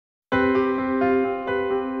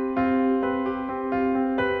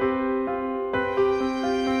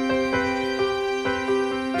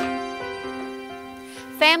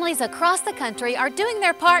Families across the country are doing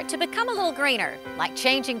their part to become a little greener, like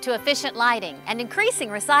changing to efficient lighting and increasing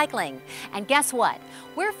recycling. And guess what?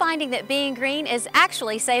 We're finding that being green is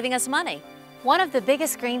actually saving us money. One of the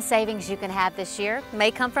biggest green savings you can have this year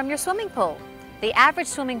may come from your swimming pool. The average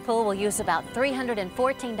swimming pool will use about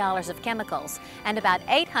 $314 of chemicals and about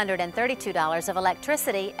 $832 of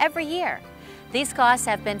electricity every year. These costs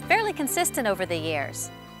have been fairly consistent over the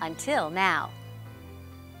years, until now.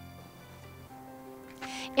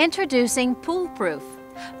 Introducing Pool Proof.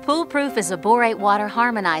 Pool Proof is a Borate water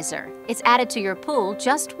harmonizer. It's added to your pool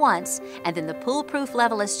just once, and then the pool proof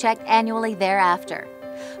level is checked annually thereafter.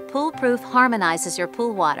 Pool Proof harmonizes your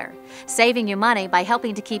pool water, saving you money by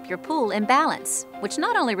helping to keep your pool in balance, which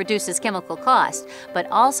not only reduces chemical cost, but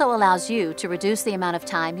also allows you to reduce the amount of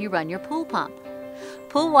time you run your pool pump.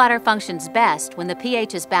 Pool water functions best when the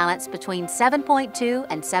pH is balanced between 7.2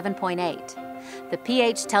 and 7.8. The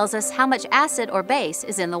pH tells us how much acid or base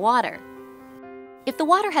is in the water. If the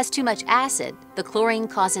water has too much acid, the chlorine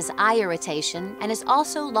causes eye irritation and is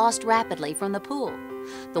also lost rapidly from the pool.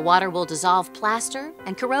 The water will dissolve plaster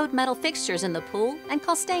and corrode metal fixtures in the pool and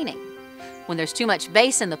cause staining. When there's too much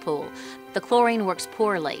base in the pool, the chlorine works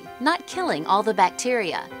poorly, not killing all the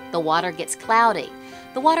bacteria. The water gets cloudy.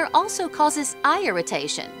 The water also causes eye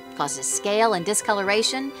irritation, causes scale and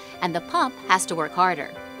discoloration, and the pump has to work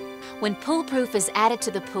harder. When Pool Proof is added to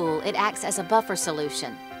the pool, it acts as a buffer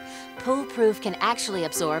solution. Pool Proof can actually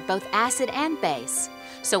absorb both acid and base.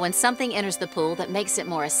 So when something enters the pool that makes it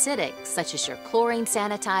more acidic, such as your chlorine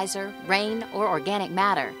sanitizer, rain, or organic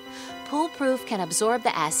matter, Pool Proof can absorb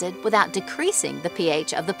the acid without decreasing the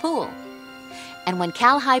pH of the pool. And when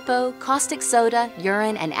cal hypo, caustic soda,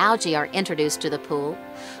 urine, and algae are introduced to the pool,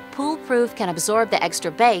 Pool Proof can absorb the extra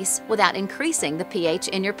base without increasing the pH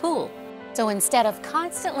in your pool. So instead of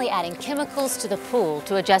constantly adding chemicals to the pool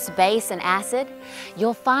to adjust base and acid,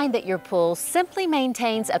 you'll find that your pool simply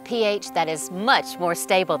maintains a pH that is much more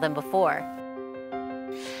stable than before.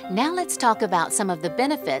 Now let's talk about some of the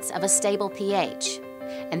benefits of a stable pH.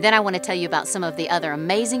 And then I want to tell you about some of the other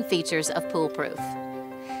amazing features of Pool Proof.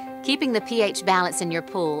 Keeping the pH balance in your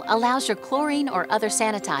pool allows your chlorine or other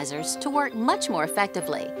sanitizers to work much more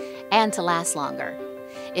effectively and to last longer.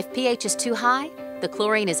 If pH is too high, the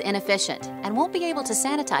chlorine is inefficient and won't be able to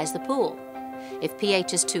sanitize the pool. If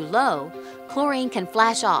pH is too low, chlorine can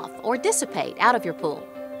flash off or dissipate out of your pool.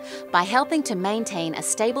 By helping to maintain a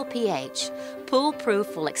stable pH, Pool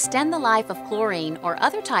Proof will extend the life of chlorine or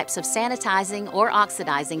other types of sanitizing or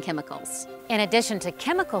oxidizing chemicals. In addition to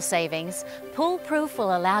chemical savings, Pool Proof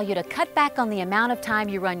will allow you to cut back on the amount of time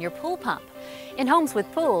you run your pool pump. In homes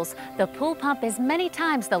with pools, the pool pump is many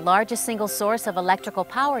times the largest single source of electrical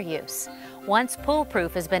power use. Once Pool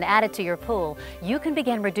Proof has been added to your pool, you can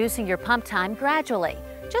begin reducing your pump time gradually.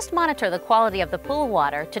 Just monitor the quality of the pool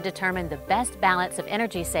water to determine the best balance of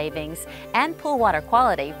energy savings and pool water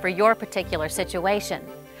quality for your particular situation.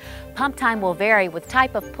 Pump time will vary with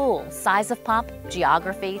type of pool, size of pump,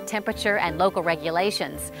 geography, temperature, and local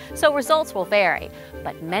regulations, so results will vary,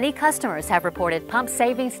 but many customers have reported pump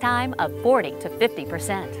savings time of 40 to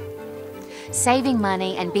 50%. Saving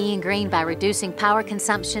money and being green by reducing power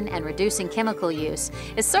consumption and reducing chemical use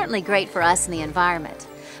is certainly great for us and the environment.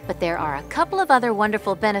 But there are a couple of other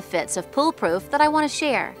wonderful benefits of Pool Proof that I want to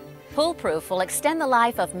share. Pool Proof will extend the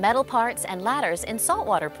life of metal parts and ladders in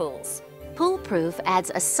saltwater pools. Pool Proof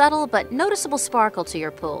adds a subtle but noticeable sparkle to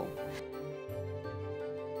your pool.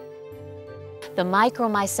 The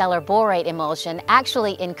micromicellar borate emulsion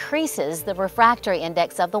actually increases the refractory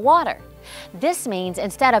index of the water. This means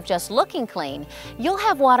instead of just looking clean, you'll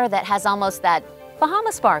have water that has almost that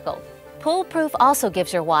Bahama sparkle. Pool Proof also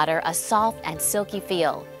gives your water a soft and silky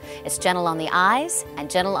feel. It's gentle on the eyes and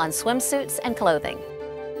gentle on swimsuits and clothing.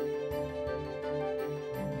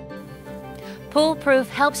 Pool Proof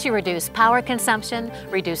helps you reduce power consumption,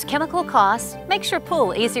 reduce chemical costs, makes your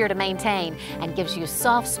pool easier to maintain, and gives you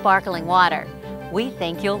soft, sparkling water. We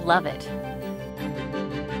think you'll love it.